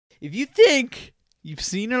If you think you've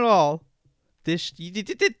seen it all,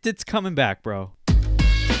 it's coming back, bro.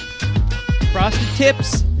 Frosted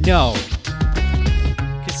Tips? No.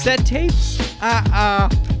 Cassette tapes?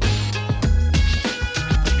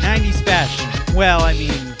 90s fashion. Well, I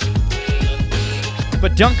mean...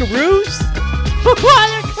 But Dunkaroos? They're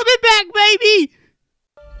coming back, baby!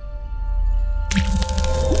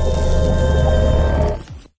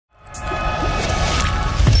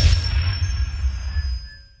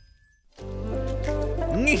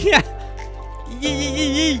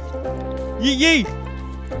 Yee.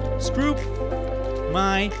 Scroop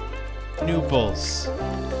my nooples.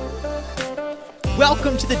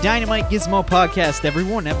 Welcome to the Dynamite Gizmo podcast,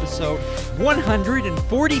 everyone. Episode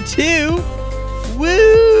 142.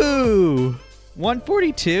 Woo!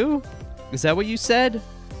 142? Is that what you said?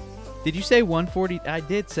 Did you say 140? I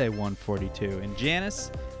did say 142. And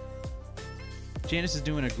Janice is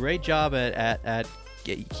doing a great job at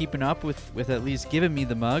keeping up with at least giving me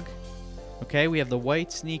the mug. Okay, we have the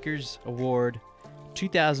White Sneakers Award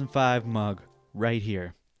 2005 mug right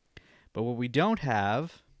here. But what we don't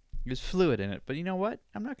have is fluid in it. But you know what?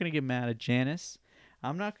 I'm not going to get mad at Janice.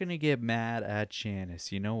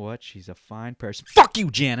 You know what? She's a fine person. Fuck you,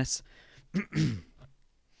 Janice!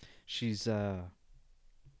 She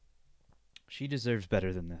deserves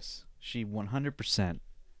better than this. She 100%.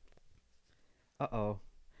 Uh-oh.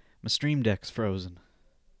 My stream deck's frozen.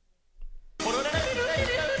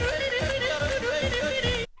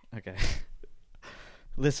 Okay.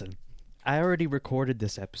 Listen, I already recorded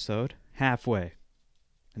this episode halfway.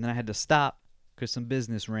 And then I had to stop because some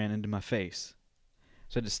business ran into my face.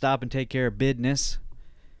 So I had to stop and take care of business.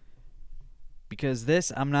 Because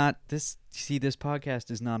this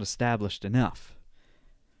podcast is not established enough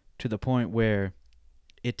to the point where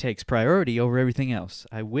it takes priority over everything else.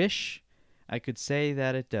 I wish I could say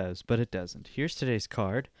that it does, but it doesn't. Here's today's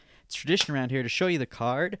card. It's tradition around here to show you the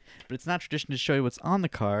card, but it's not tradition to show you what's on the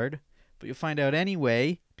card, but you'll find out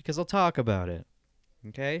anyway because I'll talk about it.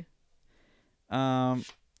 Okay?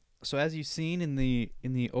 So as you've seen in the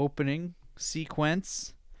opening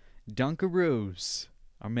sequence, Dunkaroos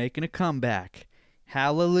are making a comeback.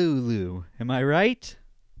 Hallelujah. Am I right?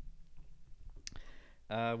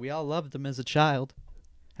 We all loved them as a child.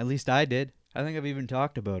 At least I did. I think I've even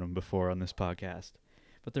talked about them before on this podcast.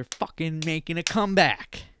 But they're fucking making a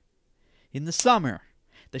comeback. In the summer.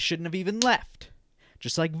 They shouldn't have even left.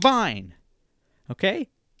 Just like Vine. Okay?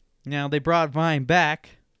 Now, they brought Vine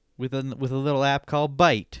back with a little app called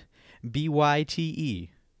Byte.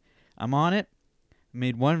 B-Y-T-E. I'm on it.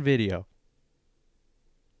 Made one video.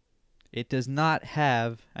 It does not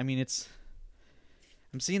have... I'm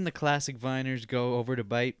seeing the classic Viners go over to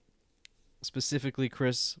Byte. Specifically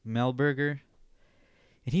Chris Melberger.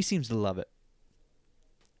 And he seems to love it.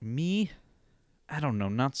 Me... I don't know,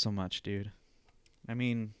 not so much, dude. I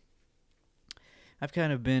mean, I've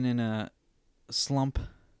kind of been in a slump.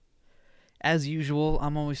 As usual,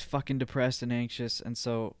 I'm always fucking depressed and anxious, and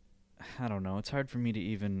so, I don't know, it's hard for me to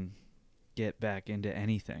even get back into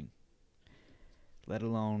anything. Let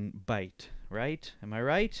alone bite, right? Am I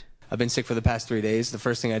right? I've been sick for the past 3 days. The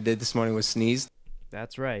first thing I did this morning was sneeze.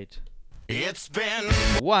 That's right. It's been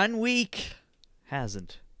 1 week.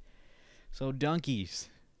 Hasn't. So, donkeys.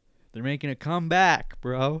 They're making a comeback,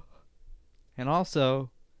 bro. And also,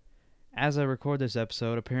 as I record this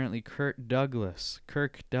episode, apparently Kirk Douglas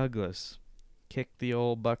kicked the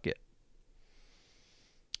old bucket.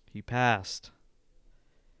 He passed.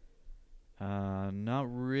 Not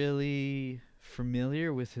really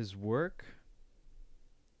familiar with his work.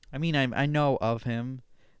 I mean, I know of him.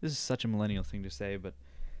 This is such a millennial thing to say, but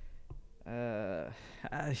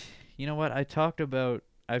you know what? I've talked about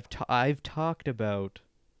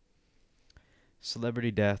celebrity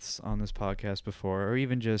deaths on this podcast before, or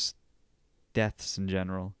even just deaths in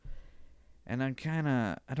general. And I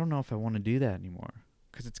don't know if I want to do that anymore.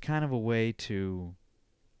 Because it's kind of a way to,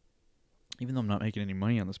 even though I'm not making any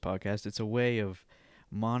money on this podcast, it's a way of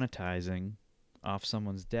monetizing off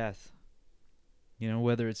someone's death. You know,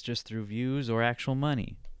 whether it's just through views or actual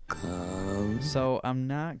money. So I'm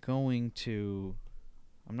not going to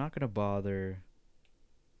bother,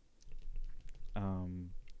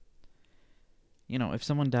 you know, if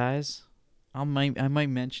someone dies, I might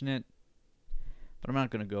mention it, but I'm not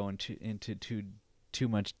going to go into too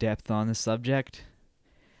much depth on the subject.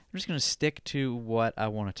 I'm just going to stick to what I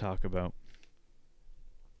want to talk about.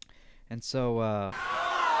 And so,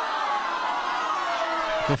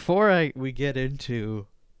 before we get into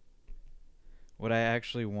what I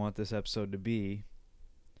actually want this episode to be,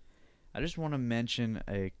 I just want to mention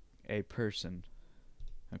a person,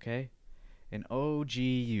 okay? an OG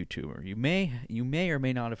YouTuber. You may or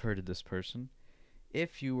may not have heard of this person.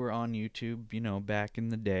 If you were on YouTube, back in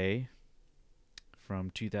the day,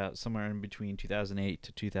 from 2000, somewhere in between 2008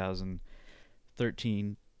 to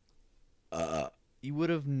 2013, you would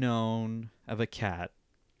have known of a cat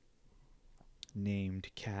named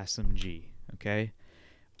Kassem G. Okay,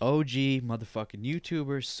 OG motherfucking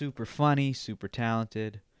YouTuber, super funny, super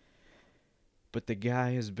talented. But the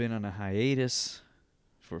guy has been on a hiatus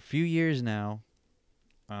for a few years now.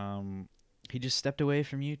 He just stepped away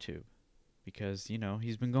from YouTube because,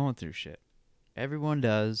 he's been going through shit. Everyone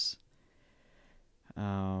does.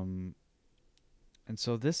 And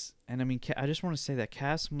so I just want to say that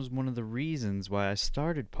Kassem was one of the reasons why I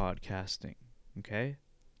started podcasting, okay?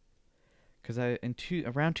 Because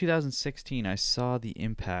around 2016, I saw the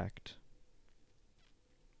impact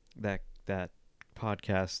that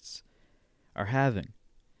podcasts are having.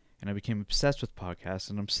 And I became obsessed with podcasts,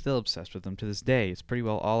 and I'm still obsessed with them to this day. It's pretty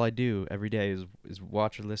well all I do every day is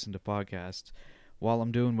watch or listen to podcasts while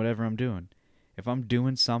I'm doing whatever I'm doing. If I'm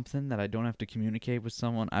doing something that I don't have to communicate with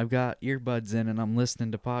someone, I've got earbuds in and I'm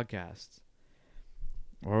listening to podcasts.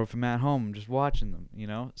 Or if I'm at home, I'm just watching them,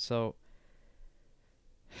 So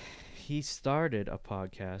he started a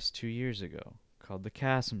podcast 2 years ago called The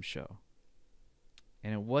Kassem Show.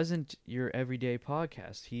 And it wasn't your everyday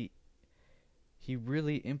podcast. He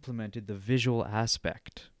really implemented the visual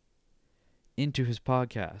aspect into his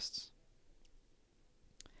podcasts.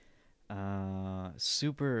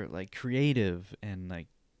 Super creative and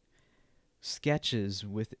sketches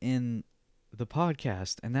within the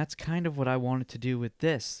podcast, and that's kind of what I wanted to do with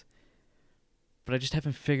this, but I just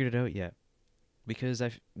haven't figured it out yet, because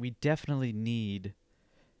we definitely need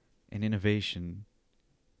an innovation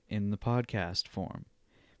in the podcast form,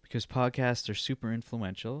 because podcasts are super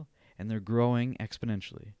influential and they're growing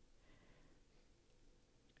exponentially.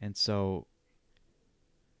 And so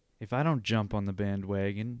if I don't jump on the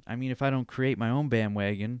bandwagon, if I don't create my own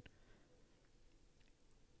bandwagon,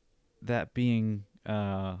 that being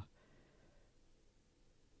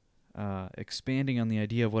expanding on the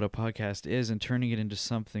idea of what a podcast is and turning it into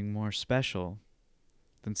something more special,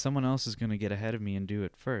 then someone else is going to get ahead of me and do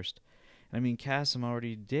it first. Kassem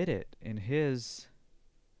already did it in his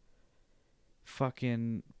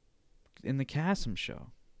in the Kassem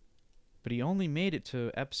Show. But he only made it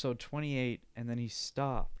to episode 28 and then he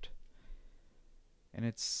stopped. And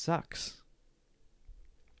it sucks.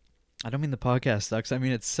 I don't mean the podcast sucks.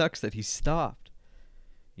 It sucks that he stopped.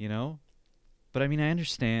 But I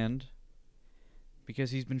understand,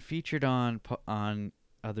 because he's been featured on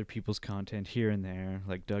other people's content here and there,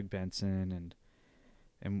 like Doug Benson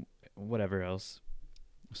and whatever else.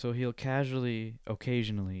 So he'll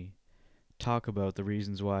occasionally talk about the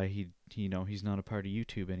reasons why he's not a part of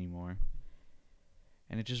YouTube anymore.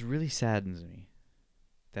 And it just really saddens me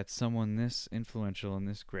that someone this influential and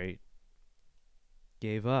this great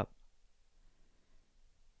gave up.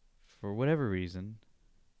 For whatever reason,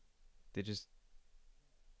 they just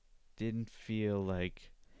didn't feel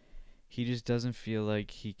like... He just doesn't feel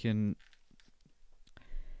like he can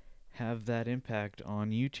have that impact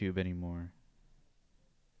on YouTube anymore.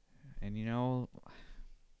 And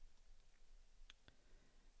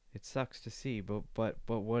it sucks to see, but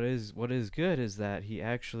what is good is that he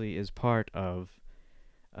actually is part of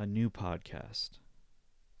a new podcast.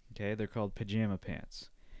 Okay, they're called Pajama Pants.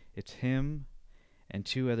 It's him and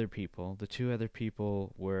two other people. The two other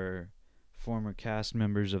people were former cast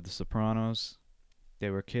members of The Sopranos. They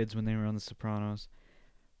were kids when they were on The Sopranos.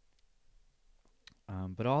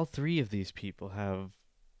 But all three of these people have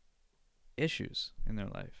issues in their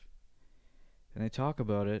life, and they talk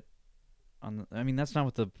about it. That's not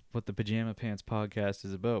what the Pajama Pants podcast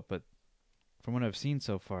is about, but from what I've seen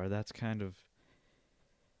so far, that's kind of,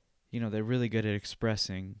 they're really good at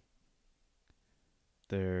expressing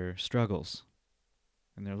their struggles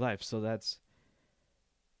in their life. So that's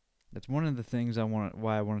one of the things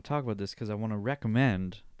why I want to talk about this, because I want to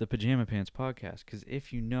recommend the Pajama Pants podcast. Because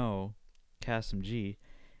if you know Kassem G,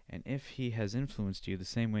 and if he has influenced you the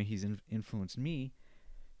same way he's influenced me,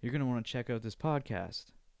 you're going to want to check out this podcast,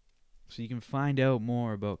 so you can find out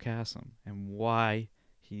more about Kassem and why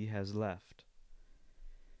he has left.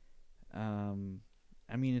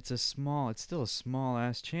 It's still a small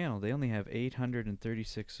ass channel. They only have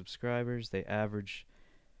 836 subscribers. They average,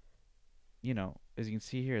 as you can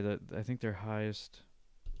see here, I think their highest.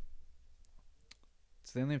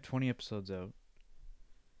 So they only have 20 episodes out.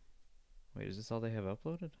 Wait, is this all they have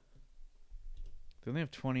uploaded? They only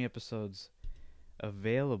have 20 episodes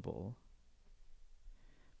available.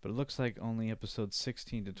 But it looks like only episodes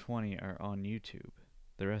 16 to 20 are on YouTube.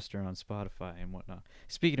 The rest are on Spotify and whatnot.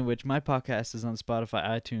 Speaking of which, my podcast is on Spotify,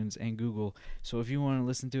 iTunes, and Google. So if you want to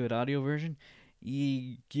listen to it audio version,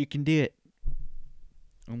 you can do it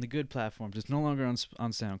on the good platforms. It's no longer on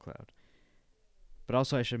SoundCloud. But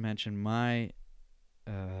also, I should mention my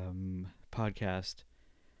podcast.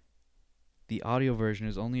 The audio version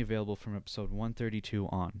is only available from episode 132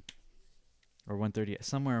 on, or 130,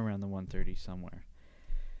 somewhere around the 130 somewhere.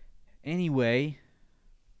 Anyway,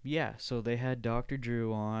 yeah. So they had Dr.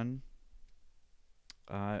 Drew on.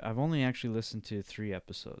 I've only actually listened to 3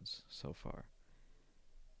 episodes so far.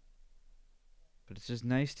 But it's just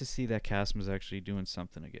nice to see that Kassem is actually doing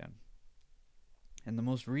something again. And the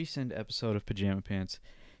most recent episode of Pajama Pants,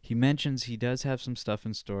 he mentions he does have some stuff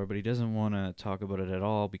in store, but he doesn't want to talk about it at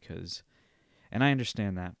all because, and I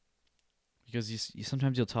understand that, because you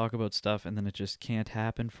sometimes you'll talk about stuff and then it just can't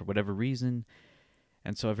happen for whatever reason,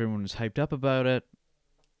 and so everyone was hyped up about it,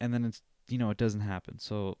 and then it's, it doesn't happen.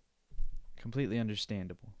 So completely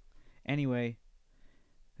understandable. Anyway,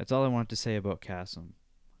 that's all I wanted to say about Kassem.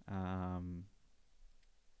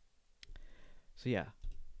 So yeah.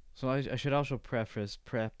 So I should also preface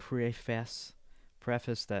that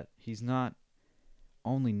he's not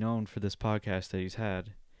only known for this podcast that he's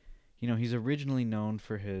had. He's originally known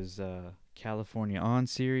for his California On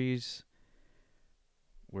series,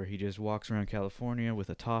 where he just walks around California with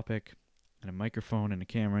a topic and a microphone and a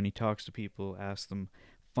camera, and he talks to people, asks them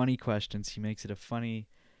funny questions. He makes it a funny,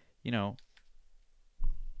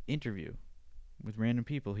 interview with random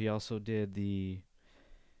people. He also did the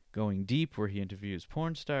Going Deep, where he interviews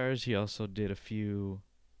porn stars. He also did a few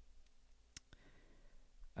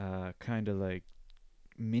kind of like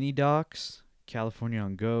mini docs, California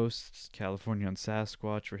on Ghosts, California on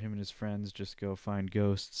Sasquatch, where him and his friends just go find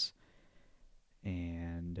ghosts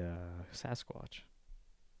and Sasquatch.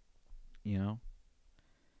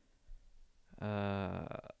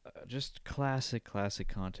 Just classic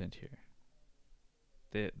content here.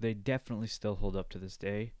 They definitely still hold up to this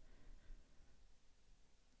day.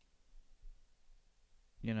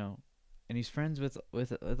 And he's friends with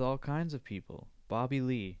all kinds of people. Bobby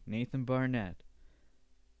Lee, Nathan Barnett.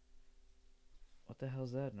 What the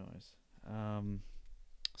hell's that noise?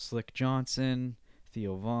 Slick Johnson,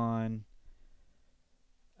 Theo Vaughn,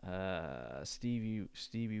 Stevie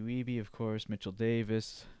Weeby, of course, Mitchell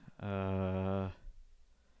Davis,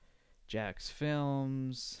 Jack's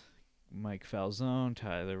Films, Mike Falzone,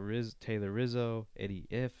 Taylor Rizzo, Eddie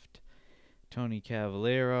Ift, Tony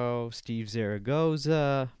Cavallero, Steve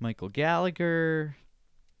Zaragoza, Michael Gallagher.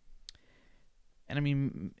 And I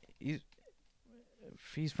mean, he's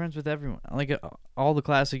friends with everyone. Like all the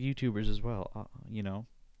classic YouTubers as well,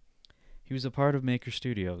 He was a part of Maker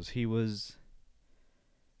Studios. He was,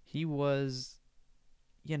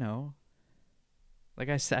 like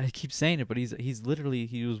I said, I keep saying it, but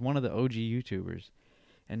he was one of the OG YouTubers.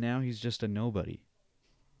 And now he's just a nobody.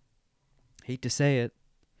 Hate to say it,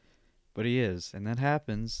 but he is, and that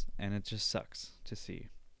happens, and it just sucks to see.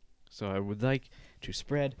 So I would like to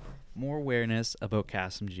spread more awareness about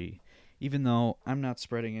Kassem G, even though I'm not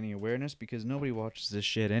spreading any awareness because nobody watches this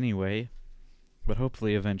shit anyway, but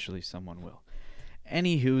hopefully eventually someone will.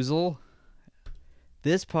 Anyhoozle,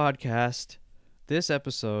 this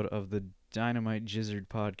episode of the Dynamite Gizzard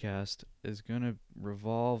podcast is going to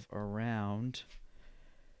revolve around...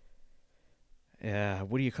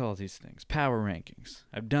 what do you call these things? Power rankings.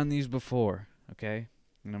 I've done these before, okay?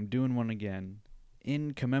 And I'm doing one again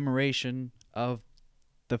in commemoration of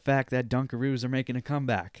the fact that Dunkaroos are making a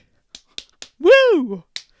comeback. Woo!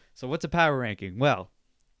 So what's a power ranking? Well,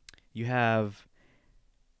 you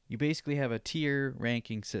basically have a tier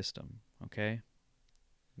ranking system, okay?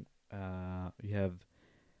 You have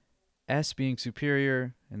S being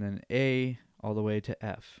superior, and then A all the way to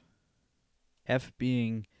F. F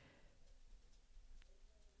being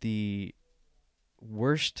the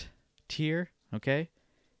worst tier, okay?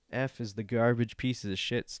 F is the garbage pieces of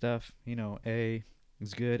shit stuff. A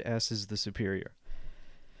is good, S is the superior.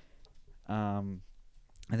 I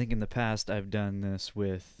think in the past I've done this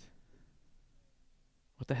with...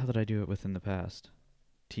 What the hell did I do it with in the past?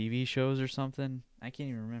 TV shows or something? I can't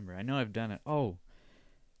even remember. I know I've done it. Oh,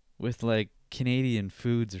 with like Canadian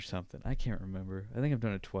foods or something. I can't remember. I think I've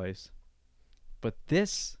done it twice. But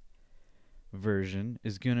this version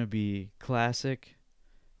is gonna be classic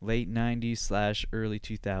late 90s / early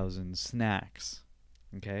 2000s snacks.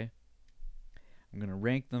 Okay? I'm gonna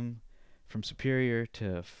rank them from superior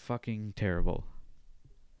to fucking terrible.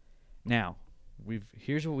 Now,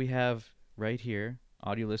 here's what we have right here.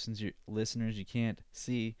 Audio listeners, you can't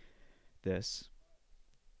see this,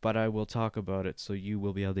 but I will talk about it so you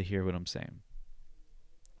will be able to hear what I'm saying.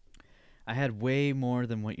 I had way more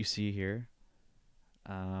than what you see here.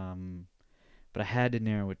 But I had to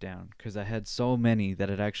narrow it down because I had so many that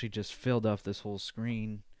it actually just filled up this whole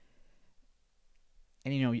screen.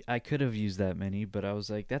 And, you know, I could have used that many, but I was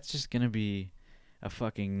like, that's just going to be a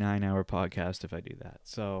fucking 9-hour podcast if I do that.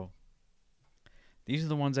 So these are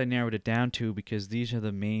the ones I narrowed it down to because these are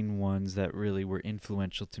the main ones that really were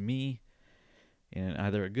influential to me in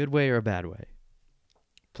either a good way or a bad way.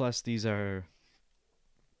 Plus, these are,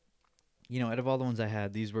 you know, out of all the ones I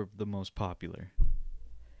had, these were the most popular.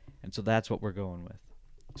 And so that's what we're going with.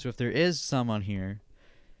 So if there is some on here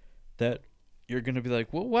that you're going to be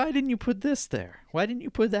like, well, why didn't you put this there? Why didn't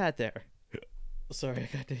you put that there? Sorry,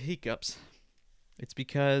 I got the hiccups. It's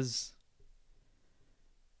because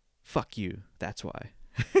fuck you. That's why.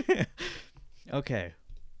 Okay.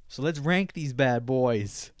 So let's rank these bad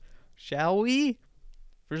boys. Shall we?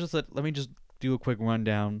 First, let me just do a quick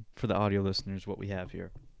rundown for the audio listeners what we have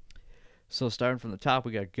here. So starting from the top,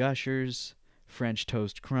 we got Gushers, French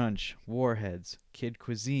Toast Crunch, Warheads, Kid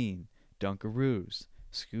Cuisine, Dunkaroos,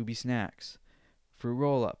 Scooby Snacks, Fruit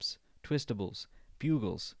Roll-Ups, Twistables,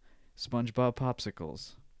 Bugles, SpongeBob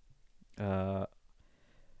Popsicles.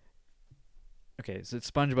 Okay, so it's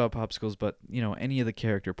SpongeBob Popsicles, but, you know, any of the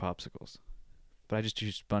character popsicles. But I just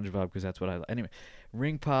choose SpongeBob because that's what I like. Anyway,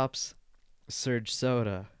 Ring Pops, Surge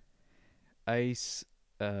Soda,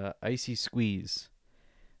 Icy Squeeze,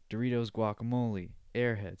 Doritos Guacamole,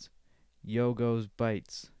 Airheads, Yogo's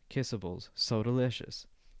Bites, Kissables, So Delicious,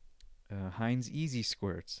 Heinz Easy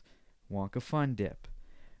Squirts, Wonka Fun Dip,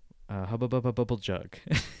 Hubba Bubba Bubble Jug,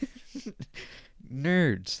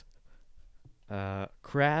 Nerds,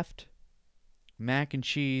 Kraft, Mac and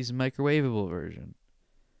Cheese Microwavable Version,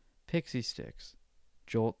 Pixie Sticks,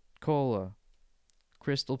 Jolt Cola,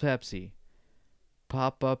 Crystal Pepsi,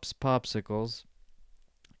 Pop-Ups Popsicles,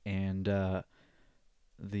 and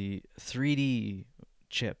the 3D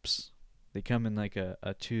chips. They come in like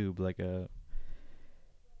a tube, like a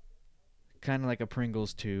kind of like a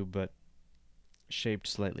Pringles tube, but shaped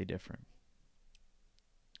slightly different.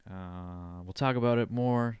 We'll talk about it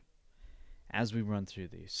more as we run through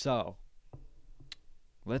these. So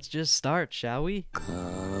let's just start, shall we?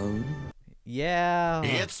 Yeah.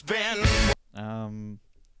 It's been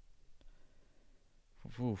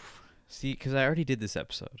Oof. See, because I already did this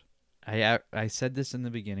episode. I said this in the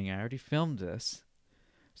beginning. I already filmed this.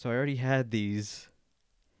 So I already had these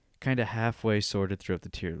kind of halfway sorted throughout the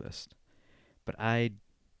tier list. But I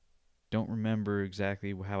don't remember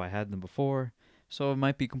exactly how I had them before. So it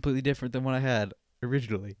might be completely different than what I had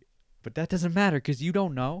originally. But that doesn't matter because you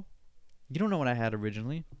don't know. You don't know what I had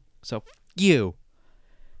originally. So, f you.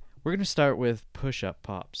 We're going to start with push-up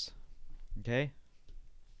pops. Okay?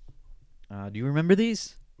 Do you remember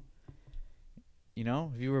these? You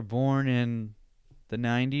know, if you were born in the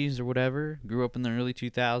 90s or whatever, grew up in the early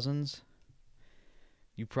 2000s,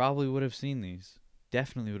 you probably would have seen these.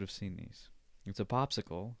 Definitely would have seen these. It's a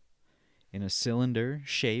popsicle in a cylinder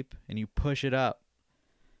shape, and you push it up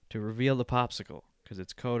to reveal the popsicle because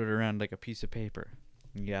it's coated around like a piece of paper.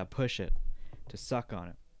 You gotta push it to suck on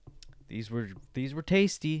it. These were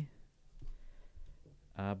tasty,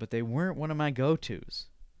 but they weren't one of my go-tos.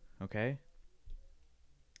 Okay?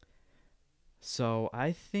 So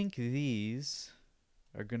I think these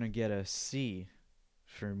are going to get a C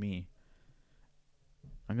for me.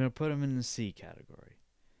 I'm going to put them in the C category.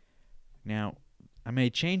 Now, I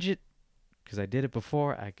may change it because I did it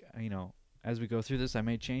before. You know, as we go through this, I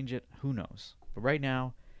may change it. Who knows? But right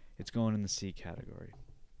now, it's going in the C category.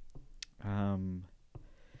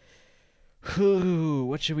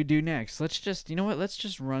 What should we do next? Let's just, you know what? Let's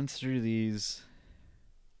just run through these,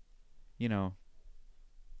 you know,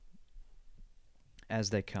 as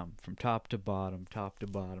they come, from top to bottom, top to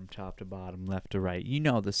bottom, top to bottom, left to right. You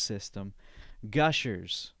know the system.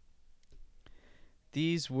 Gushers.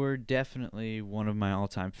 These were definitely one of my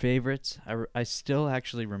all-time favorites. I still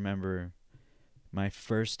actually remember my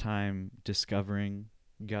first time discovering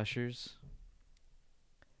Gushers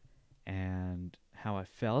and how I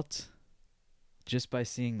felt just by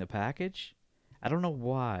seeing the package. I don't know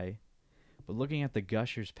why, but looking at the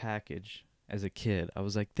Gushers package as a kid, I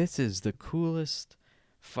was like, this is the coolest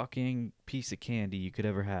fucking piece of candy you could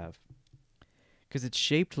ever have. Because it's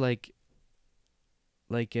shaped like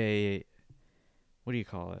a, what do you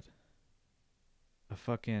call it? A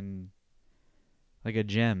fucking, like a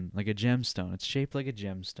gem, like a gemstone. It's shaped like a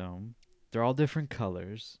gemstone. They're all different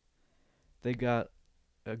colors. They got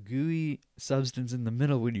a gooey substance in the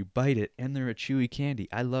middle when you bite it, and they're a chewy candy.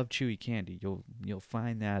 I love chewy candy. You'll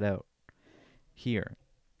find that out here.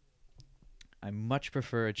 I much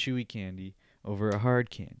prefer a chewy candy over a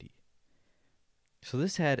hard candy. So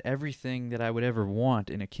this had everything that I would ever want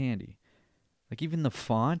in a candy. Like even the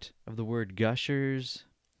font of the word Gushers,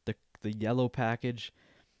 the yellow package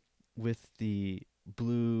with the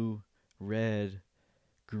blue, red,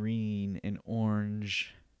 green, and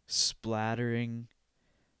orange splattering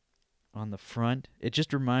on the front. It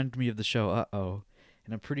just reminded me of the show Uh-Oh.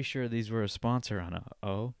 And I'm pretty sure these were a sponsor on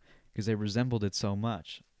Uh-Oh because they resembled it so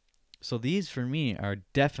much. So these for me are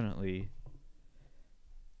definitely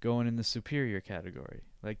going in the superior category.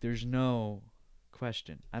 Like there's no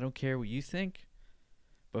question. I don't care what you think,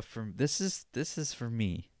 but this is for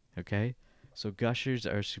me, okay? So Gushers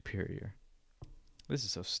are superior. This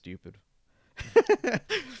is so stupid.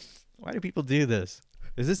 Why do people do this?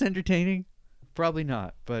 Is this entertaining? Probably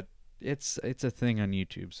not, but it's a thing on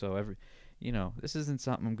YouTube. So this isn't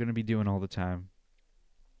something I'm going to be doing all the time.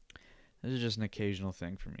 This is just an occasional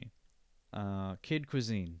thing for me. Kid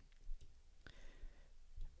cuisine.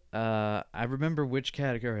 I remember which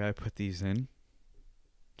category I put these in.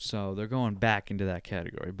 So they're going back into that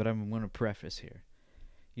category, but I'm going to preface here.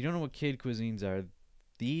 You don't know what kid cuisines are.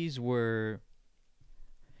 These were,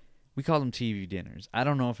 we call them TV dinners. I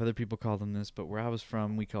don't know if other people call them this, but where I was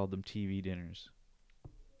from, we called them TV dinners.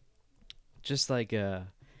 Just like a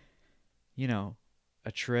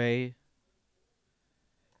tray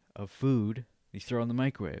of food you throw in the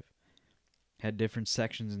microwave. Had different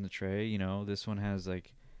sections in the tray. This one has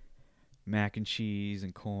like mac and cheese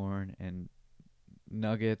and corn and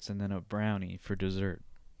nuggets and then a brownie for dessert.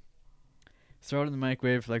 Throw it in the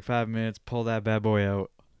microwave for like 5 minutes, pull that bad boy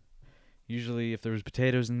out. Usually if there was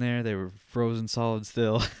potatoes in there, they were frozen solid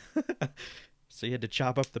still. So you had to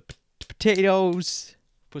chop up the potatoes,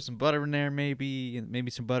 put some butter in there maybe, and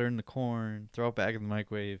maybe some butter in the corn, throw it back in the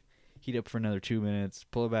microwave, heat up for another 2 minutes,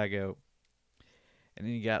 pull it back out. And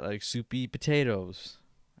then you got like soupy potatoes.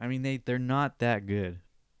 I mean, they're not that good.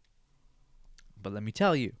 But let me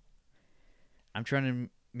tell you, I'm trying to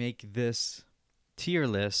make this tier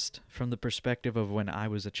list from the perspective of when I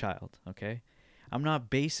was a child, okay? I'm not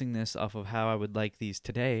basing this off of how I would like these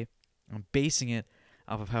today. I'm basing it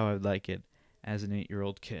off of how I would like it as an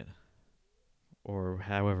 8-year-old kid. Or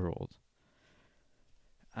however old.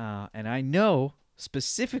 And I know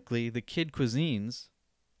specifically the kid cuisines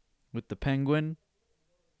with the penguin,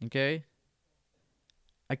 okay?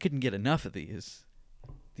 I couldn't get enough of these.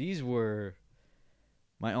 These were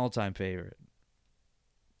my all-time favorite.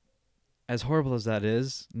 As horrible as that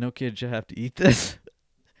is, no kid should have to eat this.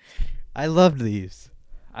 I loved these.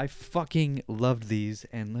 I fucking loved these,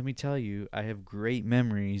 and let me tell you, I have great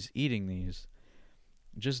memories eating these.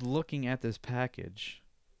 Just looking at this package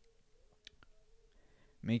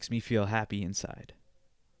makes me feel happy inside.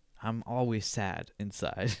 I'm always sad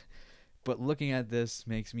inside, but looking at this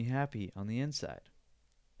makes me happy on the inside.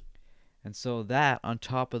 And so that, on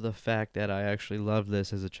top of the fact that I actually loved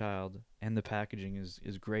this as a child, and the packaging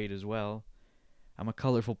is great as well, I'm a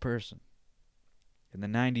colorful person. And the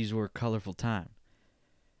 90s were a colorful time.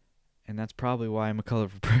 And that's probably why I'm a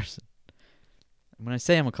colorful person. When I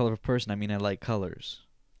say I'm a colorful person, I mean I like colors.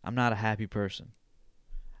 I'm not a happy person.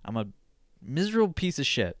 I'm a miserable piece of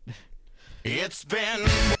shit. It's been...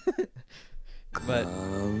 But,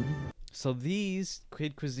 so these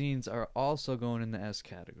kid cuisines are also going in the S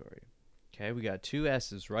category. Okay, we got 2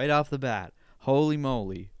 S's right off the bat. Holy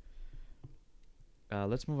moly.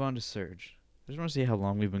 Let's move on to Surge. I just want to see how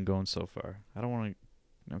long we've been going so far. I don't want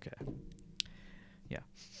to... Okay. Yeah.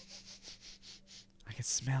 I can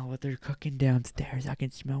smell what they're cooking downstairs. I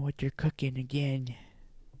can smell what they're cooking again.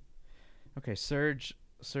 Okay, Surge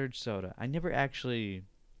soda. I never actually...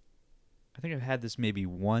 I think I've had this maybe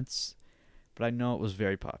once, but I know it was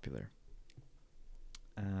very popular.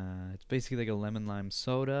 It's basically like a lemon lime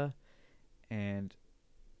soda, and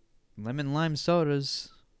lemon lime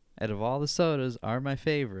sodas, out of all the sodas, are my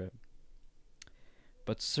favorite.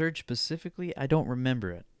 But Surge specifically, I don't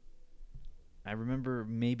remember it. I remember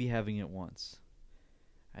maybe having it once.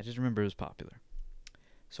 I just remember it was popular.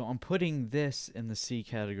 So I'm putting this in the C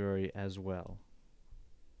category as well,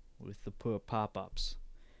 with the pop-ups.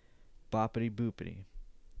 Boppity boopity.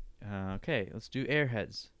 Okay, let's do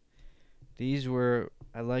Airheads.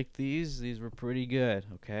 I liked these. These were pretty good,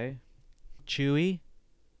 okay? Chewy.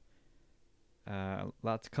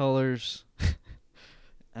 Lots of colors.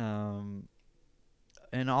 And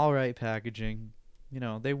alright packaging.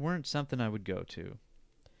 They weren't something I would go to.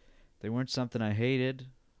 They weren't something I hated.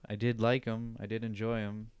 I did like them. I did enjoy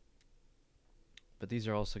them. But these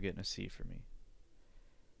are also getting a C for me.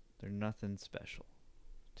 They're nothing special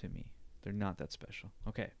to me. They're not that special.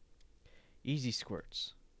 Okay. Easy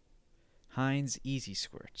Squirts. Heinz Easy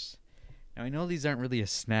Squirts. Now, I know these aren't really a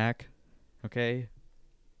snack, okay?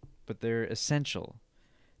 but they're essential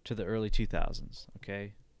to the early 2000s,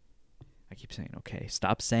 okay? I keep saying okay.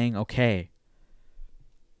 Stop saying okay.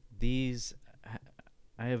 These,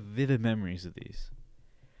 I have vivid memories of these.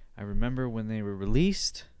 I remember when they were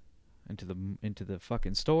released into the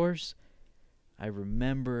fucking stores. I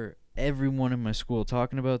remember everyone in my school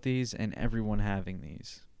talking about these and everyone having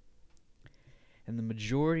these. And the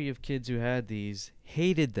majority of kids who had these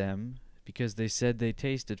hated them because they said they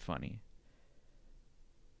tasted funny.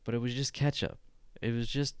 But it was just ketchup. It was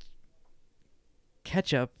just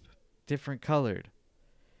ketchup, different colored.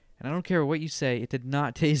 And I don't care what you say, it did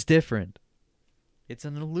not taste different. It's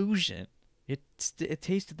an illusion. It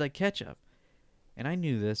tasted like ketchup. And I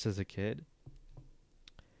knew this as a kid.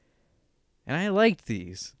 And I liked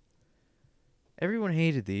these. Everyone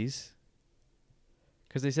hated these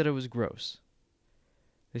because they said it was gross.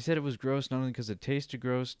 They said it was gross not only because it tasted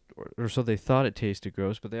gross, or so they thought it tasted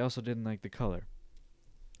gross, but they also didn't like the color.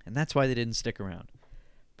 And that's why they didn't stick around.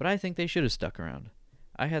 But I think they should have stuck around.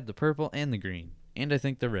 I had the purple and the green, and I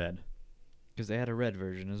think the red, because they had a red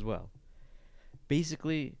version as well.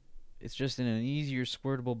 Basically, it's just in an easier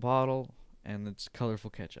squirtable bottle, and it's colorful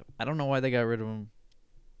ketchup. I don't know why they got rid of them.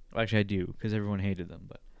 Well, actually, I do, because everyone hated them,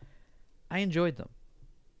 but I enjoyed them.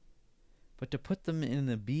 But to put them in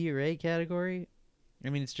the B or A category, I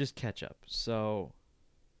mean, it's just ketchup. So,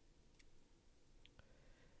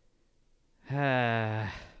 I'm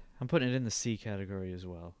putting it in the C category as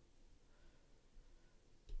well.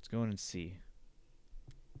 It's going in C.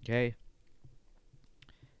 Okay?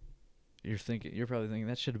 You're probably thinking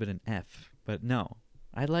that should have been an F, but no.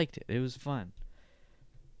 I liked it. It was fun.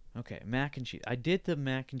 Okay, mac and cheese. I did the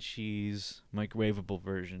mac and cheese microwavable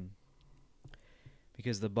version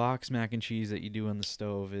because the box mac and cheese that you do on the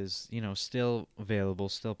stove is, still available,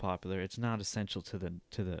 still popular. It's not essential to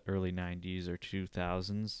the early 90s or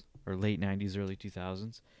 2000s or late 90s, early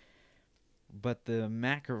 2000s. But the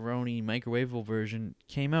macaroni microwavable version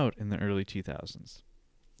came out in the early 2000s.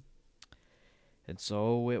 And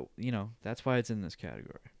so that's why it's in this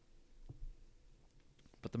category.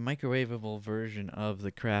 But the microwavable version of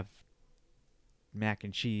the Kraft mac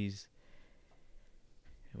and cheese,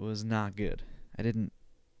 it was not good.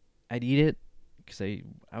 I'd eat it because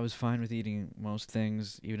I was fine with eating most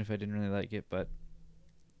things, even if I didn't really like it, but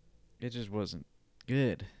it just wasn't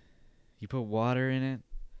good. You put water in it,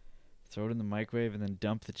 throw it in the microwave, and then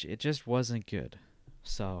dump the cheese. It just wasn't good.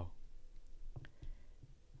 So,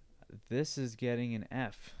 this is getting an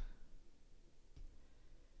F.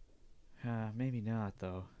 Maybe not,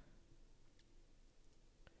 though.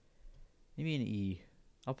 Maybe an E.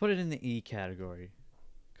 I'll put it in the E category.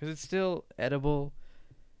 Because it's still edible.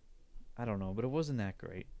 I don't know, but it wasn't that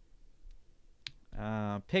great.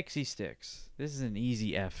 Pixie Sticks. This is an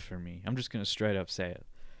easy F for me. I'm just going to straight up say it.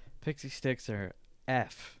 Pixie Sticks are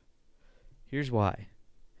F. Here's why.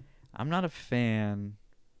 I'm not a fan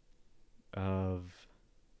of,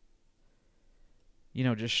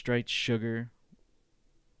 just straight sugar.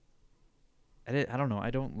 I don't know.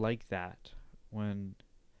 I don't like that when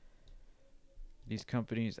these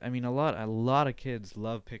companies. I mean, a lot of kids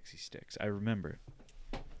love Pixie Sticks. I remember,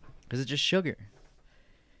 because it's just sugar.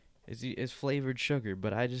 It's flavored sugar,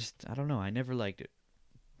 but I don't know. I never liked it.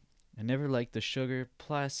 I never liked the sugar.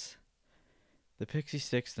 Plus, the Pixie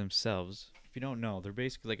Sticks themselves. If you don't know, they're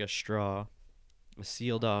basically like a straw, a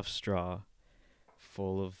sealed off straw,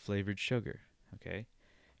 full of flavored sugar. Okay,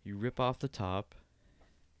 you rip off the top.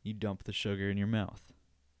 You dump the sugar in your mouth.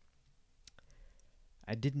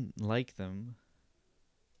 I didn't like them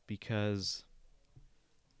because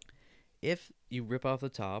if you rip off the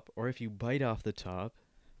top or if you bite off the top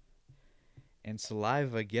and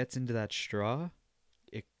saliva gets into that straw,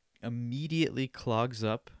 it immediately clogs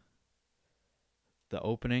up the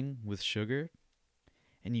opening with sugar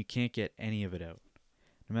and you can't get any of it out.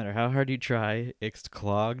 No matter how hard you try, it's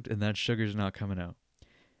clogged and that sugar's not coming out.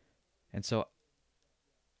 And so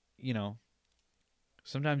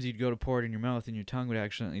sometimes you'd go to pour it in your mouth and your tongue would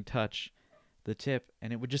accidentally touch the tip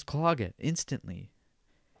and it would just clog it instantly.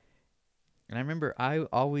 And I remember I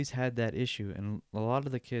always had that issue, and a lot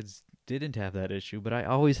of the kids didn't have that issue, but I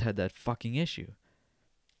always had that fucking issue.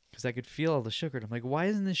 Because I could feel all the sugar. And I'm like, why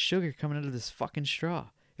isn't this sugar coming out of this fucking straw?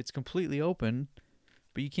 It's completely open,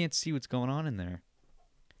 but you can't see what's going on in there.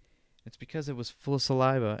 It's because it was full of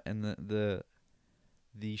saliva and the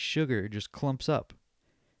sugar just clumps up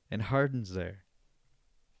and hardens there.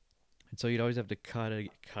 And so you'd always have to cut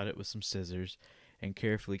it with some scissors and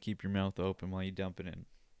carefully keep your mouth open while you dump it in.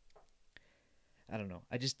 I don't know.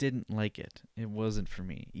 I just didn't like it. It wasn't for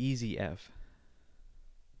me. Easy F.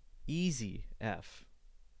 Easy F.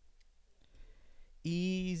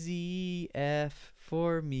 Easy F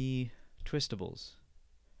for me. Twistables.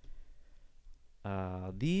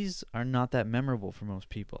 These are not that memorable for most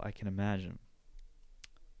people, I can imagine.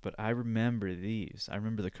 But I remember these. I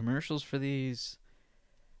remember the commercials for these.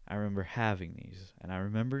 I remember having these. And I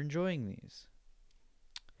remember enjoying these.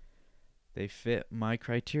 They fit my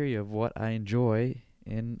criteria of what I enjoy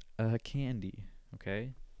in a candy.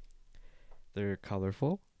 Okay? They're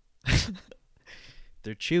colorful.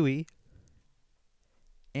 They're chewy.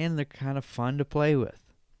 And they're kind of fun to play with.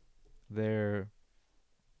 They're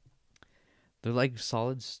like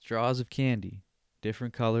solid straws of candy.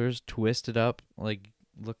 Different colors, twisted up,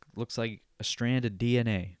 looks like a strand of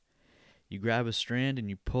DNA. You grab a strand and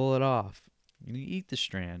you pull it off. You eat the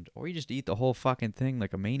strand, or you just eat the whole fucking thing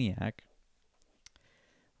like a maniac.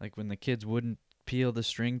 Like when the kids wouldn't peel the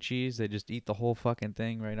string cheese, they just eat the whole fucking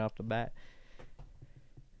thing right off the bat.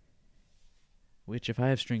 Which, if I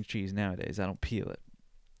have string cheese nowadays, I don't peel it.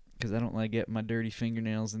 Because I don't like getting my dirty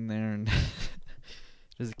fingernails in there. And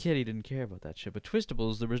as a kid, he didn't care about that shit. But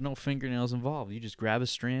Twistables, there was no fingernails involved. You just grab a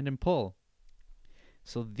strand and pull.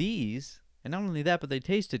 So these, and not only that, but they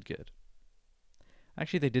tasted good.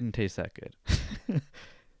 Actually, they didn't taste that good.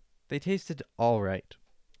 They tasted all right.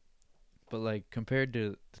 But like compared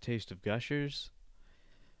to the taste of Gushers,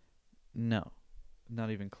 no, not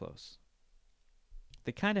even close.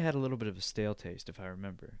 They kind of had a little bit of a stale taste, if I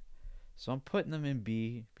remember. So I'm putting them in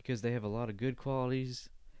B because they have a lot of good qualities,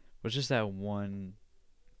 but it's just that one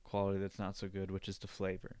quality that's not so good, which is the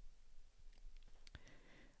flavor.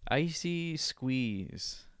 Icy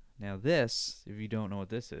Squeeze. Now this, if you don't know what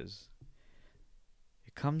this is,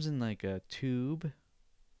 it comes in like a tube,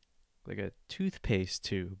 like a toothpaste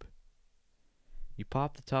tube. You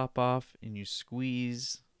pop the top off and you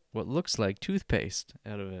squeeze what looks like toothpaste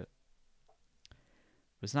out of it.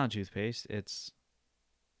 But it's not toothpaste, it's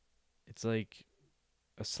like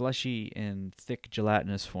a slushy in thick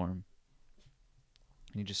gelatinous form.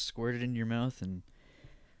 And you just squirt it into your mouth and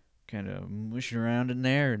kind of mush it around in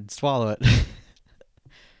there and swallow it.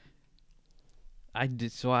 I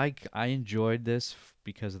enjoyed this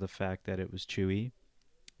because of the fact that it was chewy.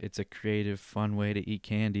 It's a creative, fun way to eat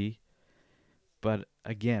candy. But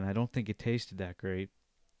again, I don't think it tasted that great.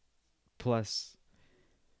 Plus,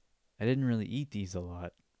 I didn't really eat these a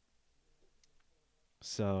lot.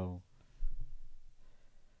 So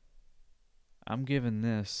I'm giving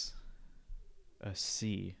this a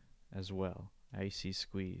C as well. Icy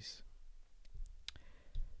Squeeze.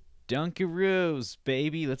 Dunkaroos,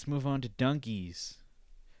 baby. Let's move on to Dunkies.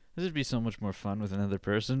 This would be so much more fun with another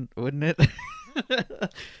person, wouldn't it?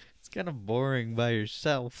 It's kind of boring by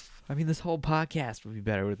yourself. I mean, this whole podcast would be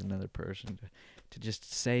better with another person to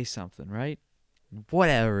just say something, right?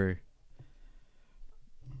 Whatever.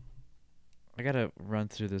 I gotta run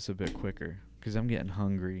through this a bit quicker because I'm getting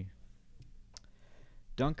hungry.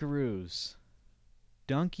 Dunkaroos.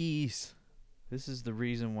 Dunkies. This is the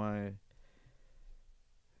reason why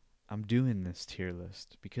I'm doing this tier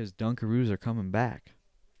list, because Dunkaroos are coming back.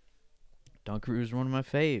 Dunkaroos are one of my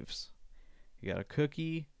faves. You got a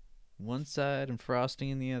cookie one side and frosting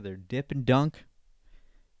in the other. Dip and dunk.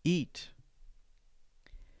 Eat.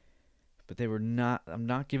 But they were not, I'm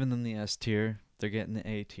not giving them the S tier. They're getting the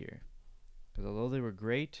A tier. Because although they were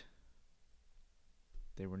great,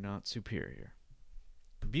 they were not superior.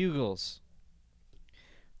 Bugles.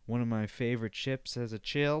 One of my favorite chips as a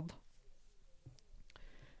chilled.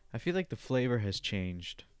 I feel like the flavor has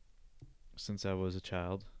changed since I was a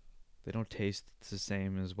child. They don't taste the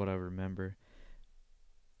same as what I remember.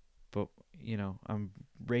 But, you know, I'm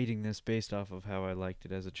rating this based off of how I liked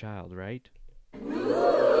it as a child, right?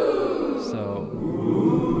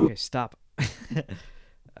 So, okay, stop.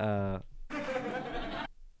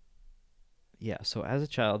 Yeah, so as a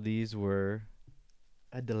child, these were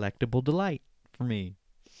a delectable delight for me.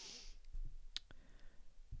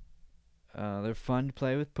 They're fun to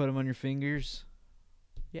play with. Put them on your fingers.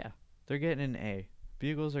 Yeah, they're getting an A.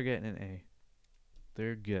 Bugles are getting an A.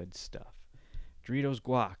 They're good stuff. Doritos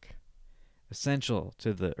Guac. Essential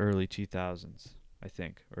to the early 2000s, I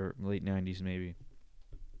think, or late 90s maybe.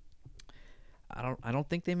 I don't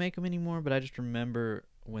think they make them anymore, but I just remember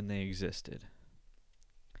when they existed.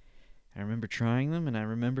 I remember trying them and I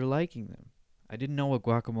remember liking them. I didn't know what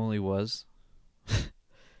guacamole was,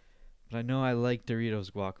 but I know I liked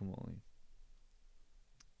Doritos guacamole.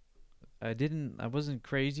 I wasn't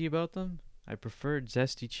crazy about them. I preferred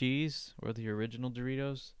zesty cheese or the original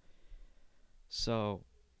Doritos. So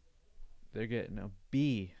they're getting a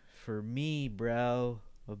B for me, bro.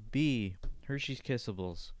 A B. Hershey's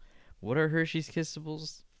Kissables. What are Hershey's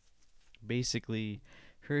Kissables? Basically,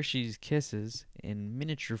 Hershey's Kisses in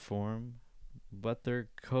miniature form but they're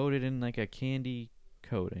coated in like a candy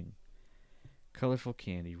coating. Colorful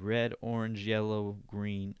candy, red, orange, yellow,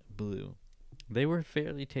 green, blue. They were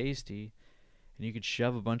fairly tasty, and you could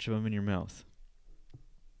shove a bunch of them in your mouth.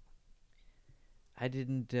 I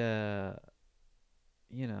didn't, they're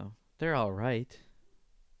all right.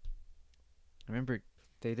 I remember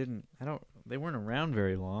they weren't around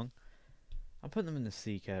very long. I'm putting them in the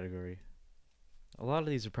C category. A lot of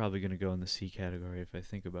these are probably going to go in the C category if I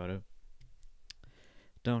think about it.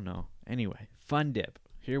 Don't know. Anyway, Fun Dip.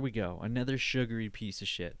 Here we go. Another sugary piece of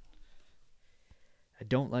shit. I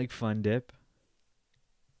don't like Fun Dip.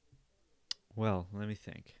 Well, let me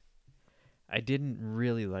think. I didn't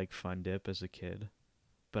really like Fun Dip as a kid,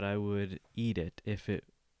 but I would eat it if it,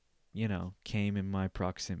 came in my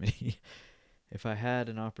proximity. If I had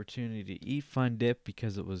an opportunity to eat Fun Dip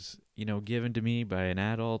because it was, given to me by an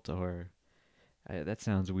adult or... that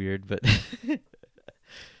sounds weird, but...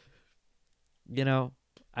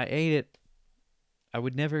 I ate it. I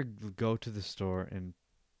would never go to the store and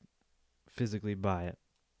physically buy it.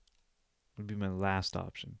 It would be my last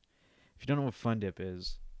option. If you don't know what Fun Dip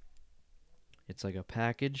is, it's like a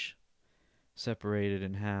package separated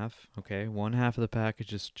in half, okay? One half of the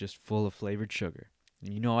package is just full of flavored sugar.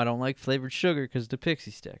 And I don't like flavored sugar because the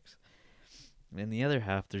Pixie Sticks. And in the other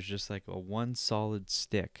half, there's just like one solid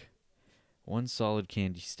stick. One solid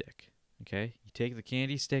candy stick, okay? You take the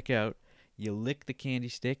candy stick out, you lick the candy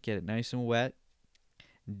stick, get it nice and wet,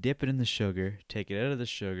 dip it in the sugar, take it out of the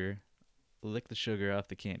sugar, lick the sugar off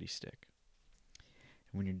the candy stick.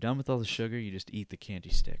 And when you're done with all the sugar, you just eat the candy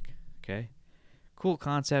stick, okay? Cool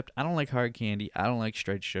concept. I don't like hard candy. I don't like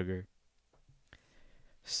straight sugar.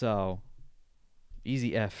 So,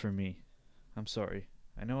 easy F for me. I'm sorry.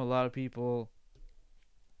 I know a lot of people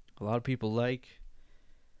like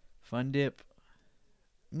Fun Dip.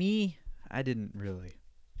 Me, I didn't really.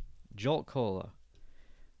 Jolt Cola.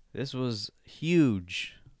 This was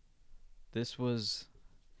huge. This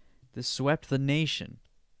swept the nation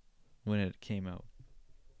when it came out.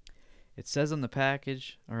 It says on the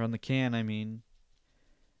package, or on the can, I mean.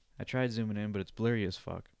 I tried zooming in, but it's blurry as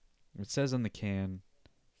fuck. It says on the can,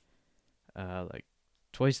 like,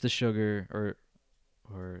 twice the sugar, or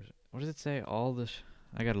what does it say?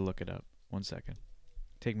 I gotta look it up. 1 second.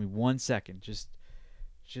 Take me 1 second. Just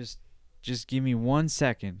give me 1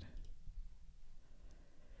 second.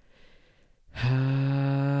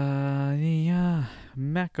 Yeah.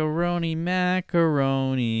 Macaroni.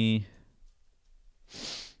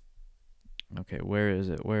 Okay, where is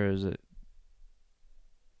it?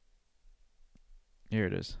 Here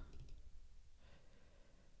it is.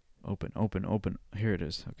 Open. Here it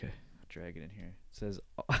is. Okay, I'll drag it in here. It says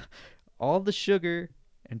all the sugar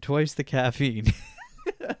and twice the caffeine.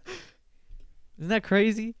 Isn't that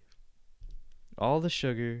crazy? All the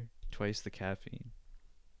sugar, twice the caffeine.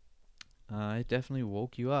 It definitely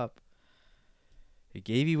woke you up. It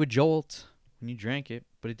gave you a jolt when you drank it,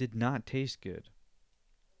 but it did not taste good.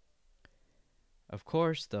 Of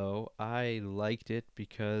course, though, I liked it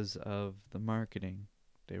because of the marketing.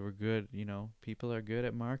 They were good, people are good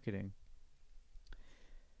at marketing.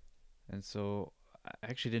 And so, I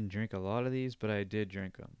actually didn't drink a lot of these, but I did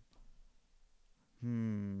drink them.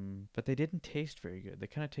 But they didn't taste very good. They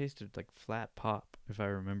kind of tasted like flat pop, if I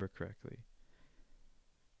remember correctly.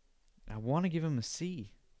 I want to give them a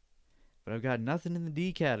C, but I've got nothing in the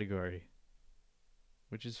D category,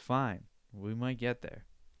 which is fine. We might get there.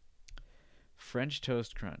 French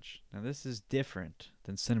Toast Crunch. Now this is different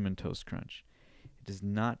than Cinnamon Toast Crunch. It does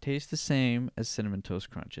not taste the same as Cinnamon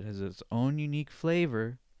Toast Crunch. It has its own unique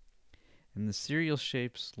flavor, and the cereal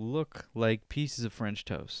shapes look like pieces of French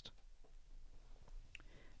toast.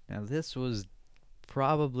 Now this was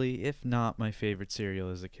probably, if not my favorite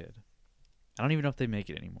cereal as a kid. I don't even know if they make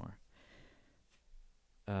it anymore.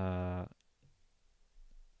 I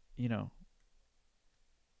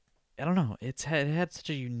don't know. It had such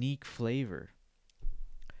a unique flavor.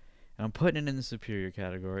 And I'm putting it in the superior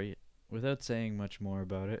category without saying much more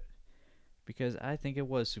about it because I think it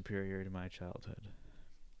was superior to my childhood.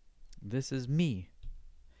 This is me,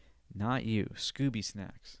 not you. Scooby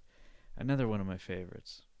Snacks. Another one of my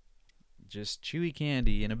favorites. Just chewy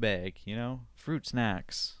candy in a bag, Fruit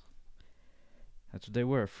snacks. That's what they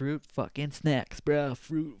were. Fruit fucking snacks, bruh.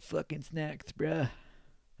 Fruit fucking snacks, bruh.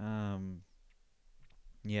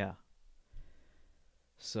 Yeah.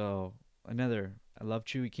 So, I love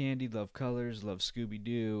chewy candy, love colors, love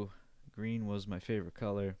Scooby-Doo. Green was my favorite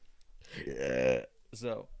color. Yeah.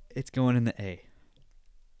 So, it's going in the A.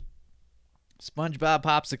 SpongeBob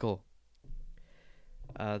Popsicle.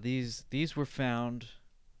 These were found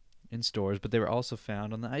in stores, but they were also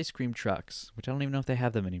found on the ice cream trucks, which I don't even know if they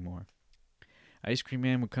have them anymore. Ice cream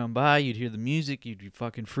man would come by. You'd hear the music. You'd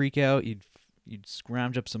fucking freak out. You'd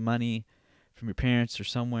scrounge up some money from your parents or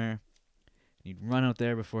somewhere. And you'd run out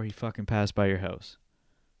there before he fucking passed by your house.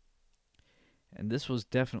 And this was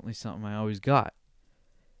definitely something I always got.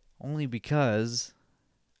 Only because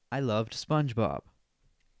I loved SpongeBob.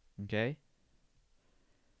 Okay?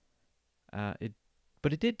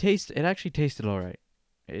 But it did taste, it actually tasted alright.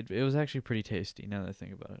 It was actually pretty tasty now that I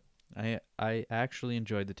think about it. I actually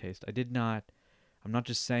enjoyed the taste. I'm not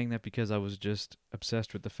just saying that because I was just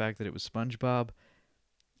obsessed with the fact that it was SpongeBob.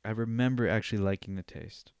 I remember actually liking the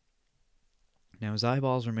taste. Now his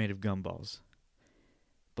eyeballs were made of gumballs.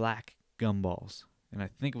 Black gumballs. And I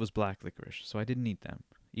think it was black licorice, so I didn't eat them.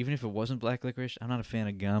 Even if it wasn't black licorice, I'm not a fan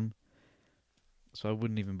of gum, so I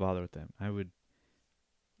wouldn't even bother with them. I would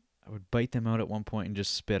bite them out at one point and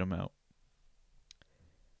just spit them out.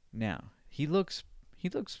 Now, he looks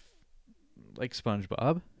like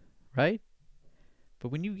SpongeBob, right? But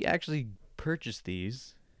when you actually purchase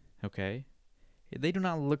these, okay, they do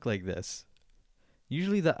not look like this.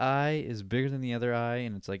 Usually the eye is bigger than the other eye,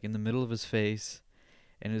 and it's like in the middle of his face,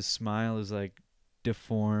 and his smile is like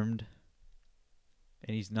deformed,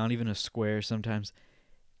 and he's not even a square sometimes.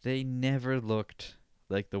 They never looked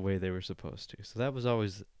like the way they were supposed to. So that was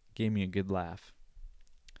always gave me a good laugh.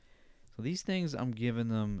 So these things, I'm giving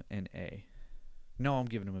them an A. No, I'm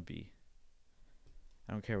giving them a B.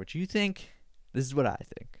 I don't care what you think. This is what I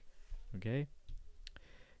think. Okay?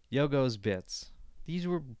 Yogo's Bits. These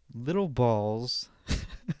were little balls.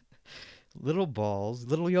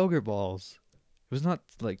 Little yogurt balls. It was not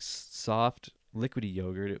like soft, liquidy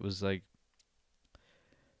yogurt. It was like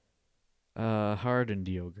hardened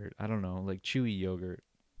yogurt. I don't know, like chewy yogurt.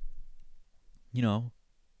 You know,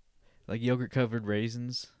 like yogurt covered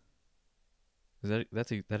raisins.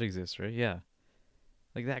 That exists, right? Yeah,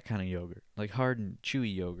 like that kind of yogurt, like hardened,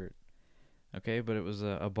 chewy yogurt. Okay, but it was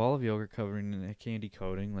a ball of yogurt covered in a candy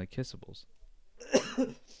coating, like Kissables.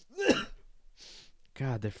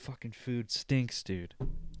 God, their fucking food stinks, dude.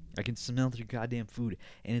 I can smell their goddamn food,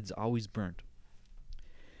 and it's always burnt.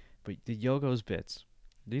 But the Yogo's Bits,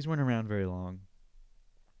 these weren't around very long.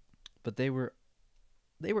 But they were,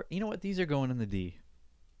 you know what? These are going in the D,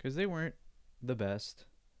 because they weren't the best.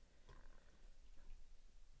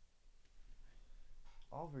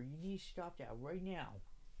 Oliver, you need to stop that right now.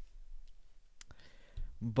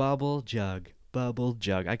 Bubble jug.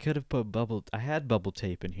 I could have put I had bubble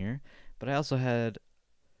tape in here, but I also had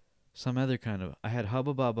some other kind of, I had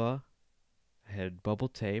Hubba Bubba, I had bubble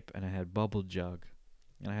tape, and I had bubble jug.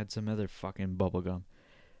 And I had some other fucking bubble gum.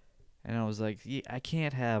 And I was like, yeah, I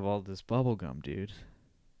can't have all this bubble gum, dude.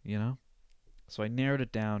 You know? So I narrowed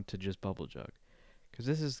it down to just bubble jug. Because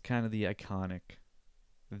this is kind of the iconic,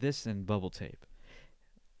 this and bubble tape.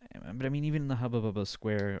 But I mean, even the Hubba Bubba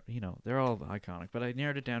square, you know, they're all iconic. But I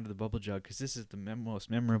narrowed it down to the bubble jug because this is the most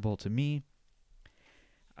memorable to me.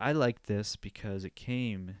 I liked this because it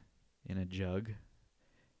came in a jug.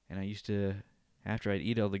 And I used to, after I'd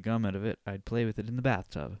eat all the gum out of it, I'd play with it in the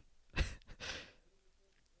bathtub.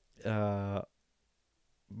 But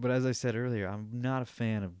as I said earlier, I'm not a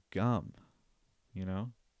fan of gum, you know?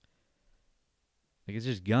 Like, it's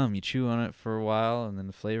just gum. You chew on it for a while, and then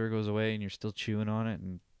the flavor goes away, and you're still chewing on it.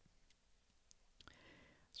 And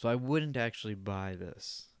so I wouldn't actually buy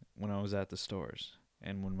this when I was at the stores.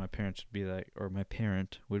 And when my parents would be like, or my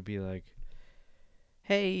parent would be like,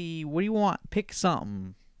 hey, what do you want? Pick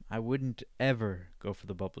something. I wouldn't ever go for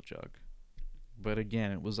the bubble jug. But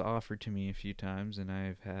again, it was offered to me a few times, and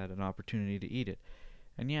I've had an opportunity to eat it.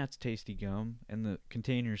 And yeah, it's tasty gum, and the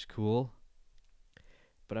container's cool,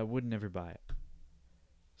 but I would never buy it.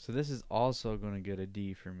 So this is also going to get a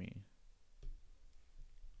D for me.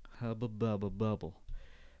 Hubba Bubba Bubble.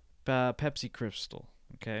 Pepsi Crystal,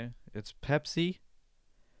 okay? It's Pepsi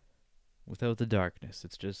without the darkness.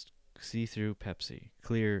 It's just see-through Pepsi.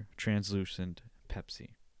 Clear, translucent Pepsi.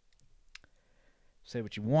 Say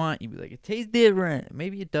what you want. You'd be like, it tastes different.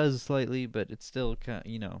 Maybe it does slightly, but it's still kind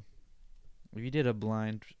of, you know. If you did a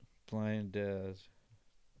blind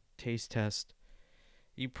taste test,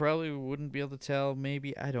 you probably wouldn't be able to tell.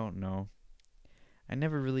 Maybe, I don't know. I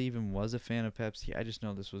never really even was a fan of Pepsi. I just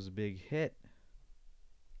know this was a big hit.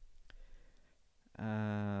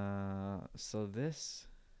 So this,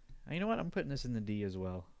 you know what? I'm putting this in the D as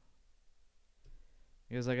well.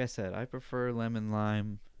 Because like I said, I prefer lemon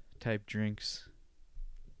lime type drinks.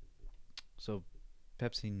 So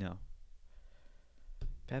Pepsi, no.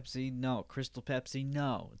 Pepsi, no. Crystal Pepsi,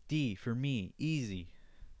 no. D for me. Easy.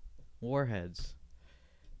 Warheads.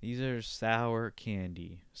 These are sour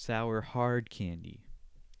candy. Sour hard candy.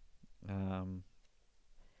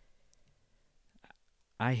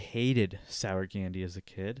 I hated sour candy as a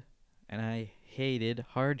kid, and I hated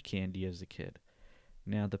hard candy as a kid.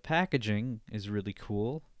 Now, the packaging is really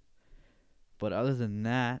cool, but other than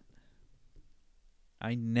that,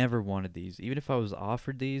 I never wanted these. Even if I was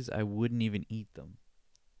offered these, I wouldn't even eat them.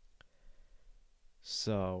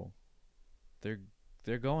 So,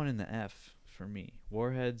 they're going in the F for me.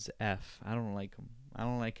 Warheads F. I don't like them. I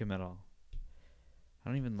don't like them at all. I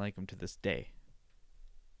don't even like them to this day.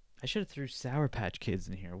 I should have threw Sour Patch Kids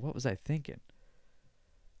in here. What was I thinking?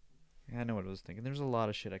 Yeah, I know what I was thinking. There's a lot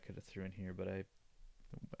of shit I could have threw in here, but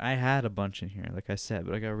I had a bunch in here, like I said,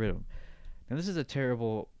 but I got rid of them. Now, this is a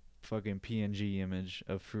terrible fucking PNG image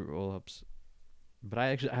of Fruit Roll-Ups, but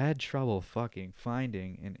I had trouble fucking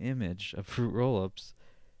finding an image of Fruit Roll-Ups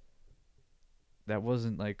that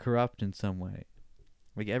wasn't like corrupt in some way.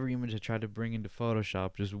 Like every image I tried to bring into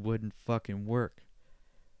Photoshop just wouldn't fucking work.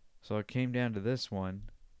 So it came down to this one,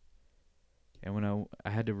 and when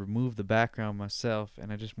I had to remove the background myself,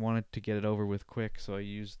 and I just wanted to get it over with quick, so I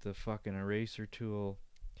used the fucking eraser tool,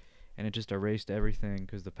 and it just erased everything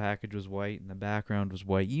because the package was white and the background was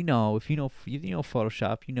white. You know, if you know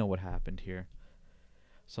Photoshop, you know what happened here.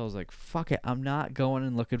 So I was like, fuck it, I'm not going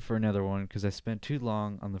and looking for another one because I spent too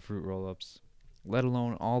long on the Fruit Roll-Ups, let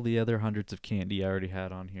alone all the other hundreds of candy I already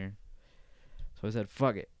had on here. So I said,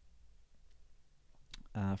 fuck it.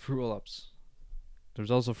 Fruit Roll-Ups.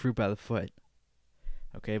 There's also Fruit by the Foot.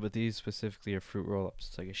 Okay, but these specifically are Fruit Roll-Ups.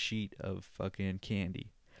 It's like a sheet of fucking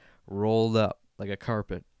candy rolled up like a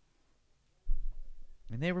carpet.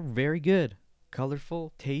 And they were very good.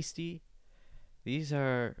 Colorful, tasty. These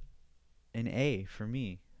are an A for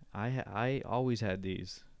me. I always had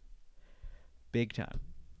these. Big time.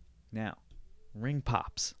 Now, Ring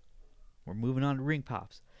Pops. We're moving on to Ring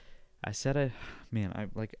Pops. I swear.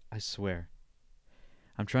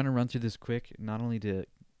 I'm trying to run through this quick, not only to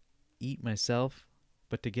eat myself,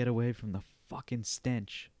 but to get away from the fucking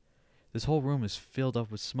stench. This whole room is filled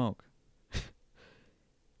up with smoke.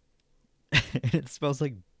 And it smells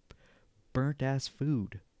like burnt ass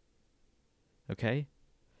food. Okay?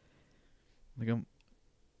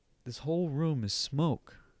 This whole room is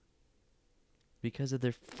smoke. Because of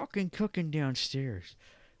their fucking cooking downstairs.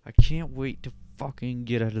 I can't wait to fucking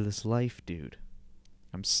get out of this life, dude.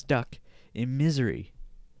 I'm stuck in misery.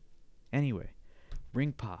 Anyway,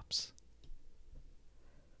 Ring Pops.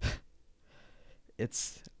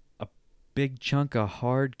 It's a big chunk of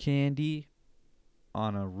hard candy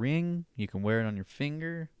on a ring. You can wear it on your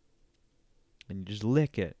finger, and you just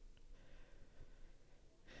lick it.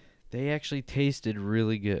 They actually tasted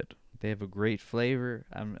really good. They have a great flavor.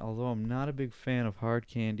 Although I'm not a big fan of hard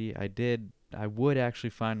candy, I would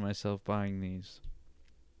actually find myself buying these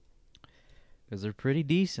because they're pretty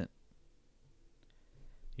decent.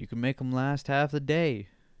 You can make them last half the day.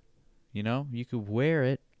 You know, you could wear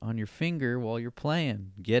it on your finger while you're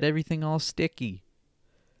playing. Get everything all sticky.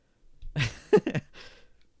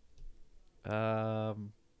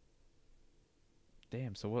 Damn,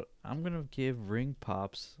 so what? I'm going to give Ring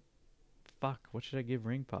Pops... Fuck, what should I give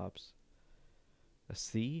Ring Pops? A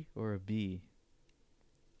C or a B?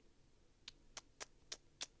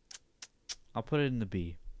 I'll put it in the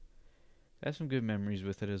B. I have some good memories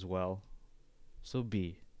with it as well. So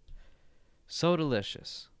B. So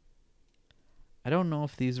delicious. I don't know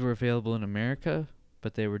if these were available in America,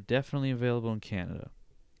 but they were definitely available in Canada.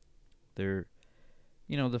 They're,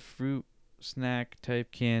 the fruit snack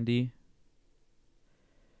type candy.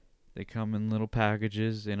 They come in little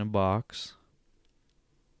packages in a box.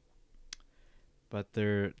 But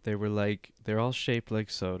they're all shaped like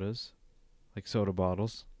sodas, like soda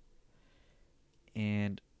bottles.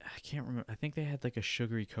 And I can't remember. I think they had like a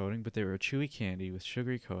sugary coating, but they were a chewy candy with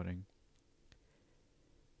sugary coating.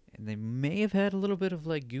 And they may have had a little bit of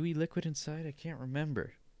like gooey liquid inside. I can't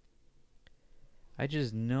remember. I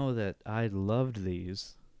just know that I loved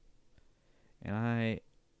these. And I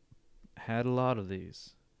had a lot of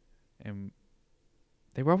these. And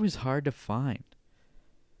they were always hard to find.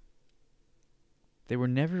 They were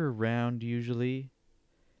never around usually.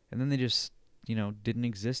 And then they just, didn't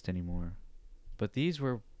exist anymore. But these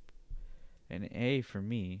were an A for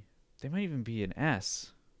me. They might even be an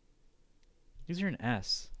S. These are an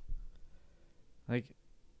S. Like,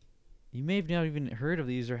 you may have not even heard of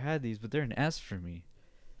these or had these, but they're an S for me.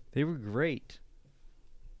 They were great.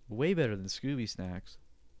 Way better than Scooby Snacks.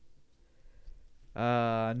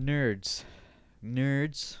 Nerds.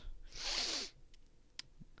 Nerds.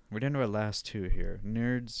 We're down to our last two here.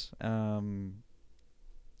 Nerds. I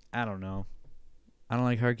don't know. I don't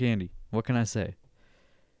like hard candy. What can I say?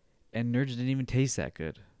 And Nerds didn't even taste that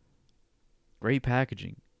good. Great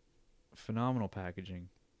packaging. Phenomenal packaging.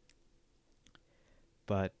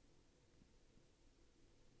 But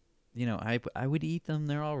you know, I would eat them.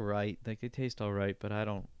 They're all right. Like they taste all right, but I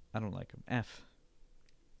don't like them. F.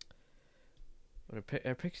 But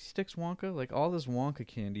are Pixie Sticks Wonka? Like all this Wonka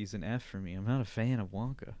candy's an F for me. I'm not a fan of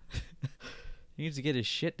Wonka. He needs to get his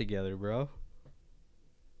shit together, bro.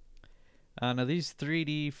 Now these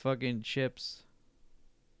 3D fucking chips,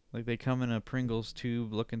 like they come in a Pringles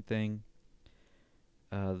tube looking thing.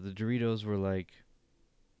 The Doritos were like,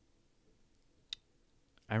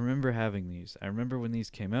 I remember having these. I remember when these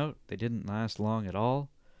came out. They didn't last long at all.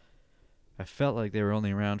 I felt like they were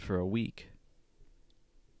only around for a week.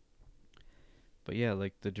 But yeah,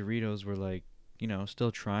 like the Doritos were like, you know,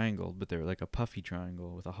 still triangled, but they were like a puffy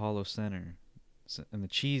triangle with a hollow center. And the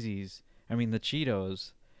Cheezies, I mean the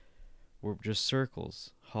Cheetos, were just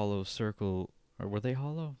circles. Hollow circle, or were they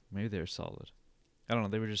hollow? Maybe they were solid. I don't know.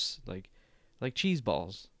 They were just like cheese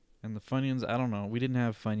balls. And the Funyuns, I don't know. We didn't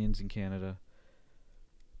have Funyuns in Canada.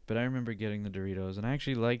 But I remember getting the Doritos, and I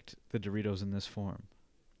actually liked the Doritos in this form.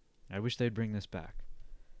 I wish they'd bring this back.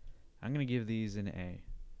 I'm going to give these an A.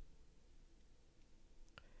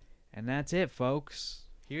 And that's it, folks.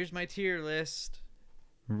 Here's my tier list.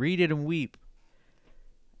 Read it and weep.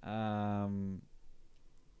 Yeah,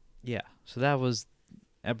 so that was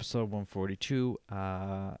episode 142.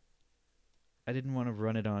 I didn't want to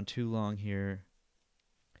run it on too long here.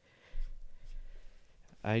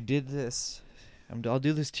 I did this. I'll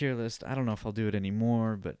do this tier list. I don't know if I'll do it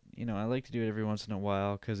anymore, but, you know, I like to do it every once in a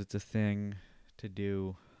while because it's a thing to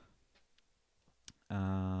do.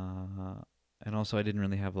 And also I didn't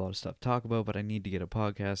really have a lot of stuff to talk about, but I need to get a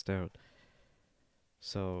podcast out.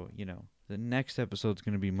 So, you know, the next episode's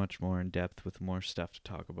going to be much more in depth with more stuff to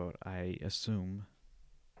talk about, I assume.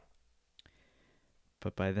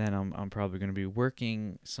 But by then, I'm probably going to be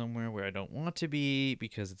working somewhere where I don't want to be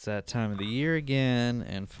because it's that time of the year again,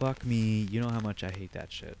 and fuck me, you know how much I hate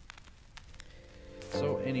that shit.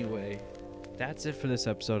 So anyway, that's it for this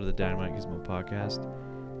episode of the Dynamite Gizmo podcast.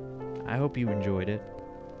 I hope you enjoyed it.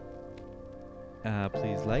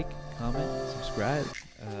 Please like, comment, subscribe,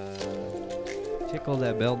 tickle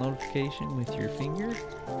that bell notification with your finger,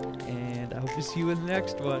 and I hope to see you in the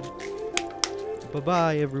next one.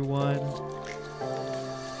 Bye-bye, everyone.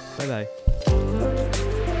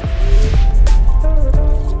 Bye-bye.